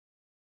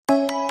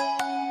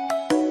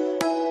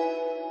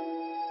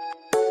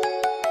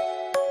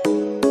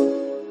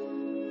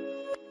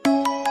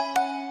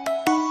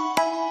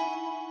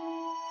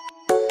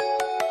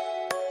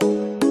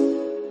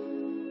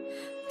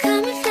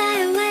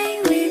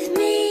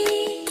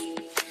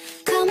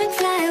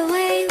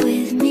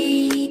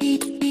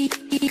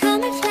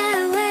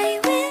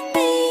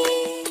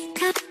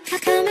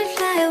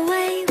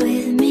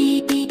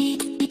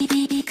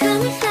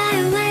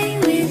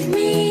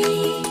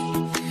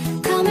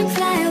and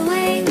fly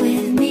away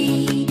with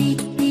me.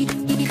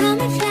 Come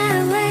and fly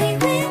away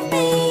with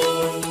me.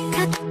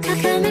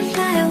 Come and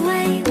fly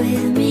away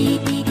with me.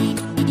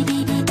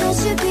 Don't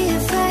you be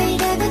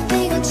afraid,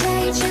 everything will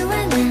change. You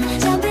and I,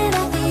 jumping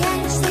off the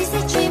edge. They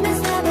say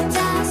dreamers never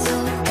die, so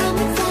come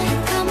and fly,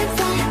 come and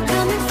fly,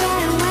 come and fly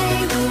away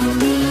with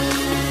me.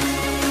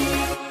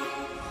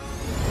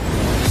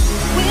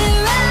 We're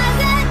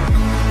rising,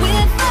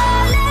 we're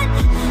falling,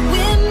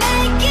 we're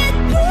making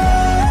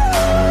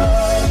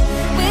moves.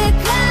 We're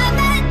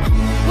climbing,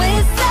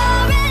 we're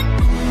soaring,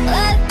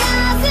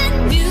 1,000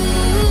 views.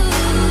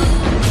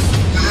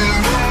 We're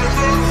rising,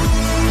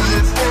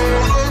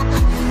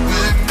 we're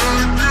falling,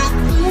 we're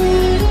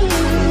making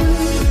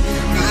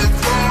moves. We're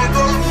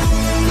climbing,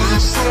 we're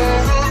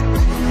soaring,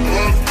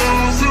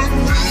 1,000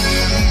 views.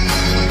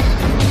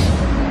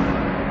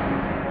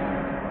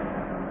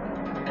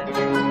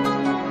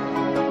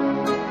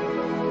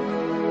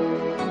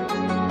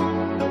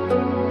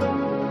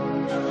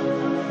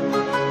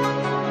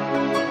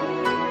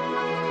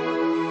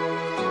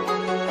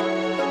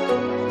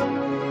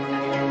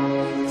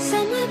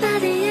 Somewhere by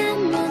the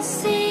emerald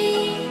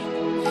sea,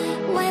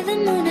 where the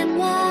moon and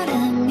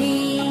water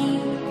meet.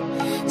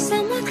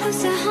 Somewhere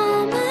close to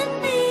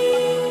harmony,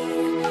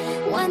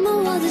 when the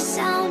world is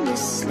sound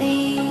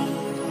asleep.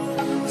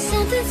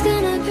 Something's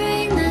gonna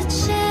bring the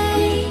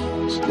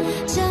change,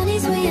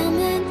 journeys we are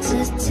meant to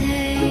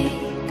take.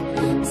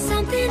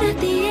 Something at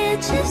the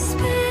edge of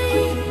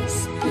space,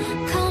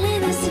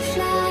 calling us to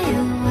fly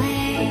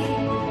away.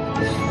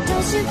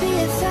 Don't you be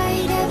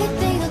afraid,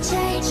 everything will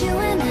change. You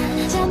and I,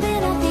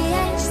 jumping off the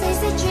edge. They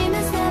say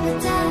dreamers never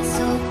die,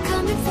 so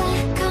come and fly,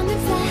 come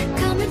and fly,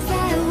 come and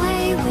fly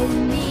away with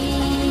me.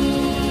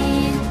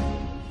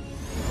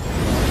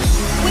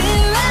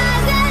 We're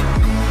rising,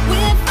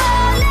 we're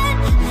falling,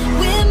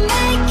 we're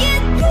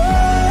making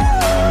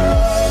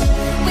moves.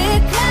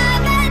 We're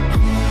climbing,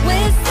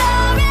 we're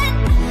soaring,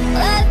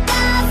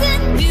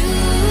 1,000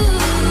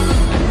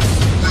 views.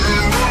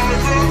 We're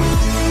rising,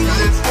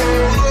 we're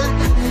falling,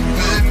 we're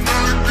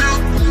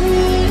making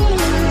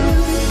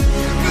moves.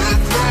 We're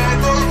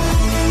climbing,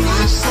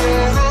 we're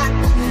soaring,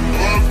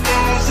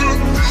 1,000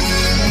 views.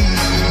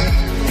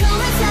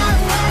 Come and fly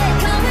away,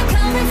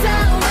 come and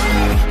fly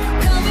away,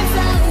 come and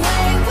fly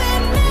away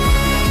with me.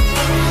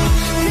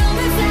 Come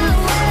and fly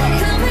away,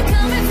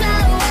 come and fly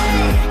away,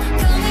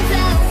 come and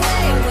fly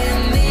away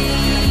with me.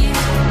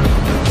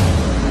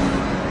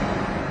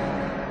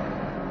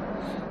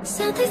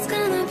 Something's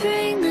gonna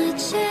bring the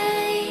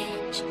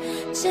change,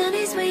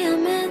 journeys we are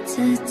meant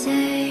to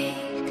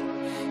take.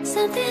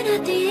 Something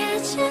at the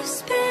edge of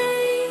space.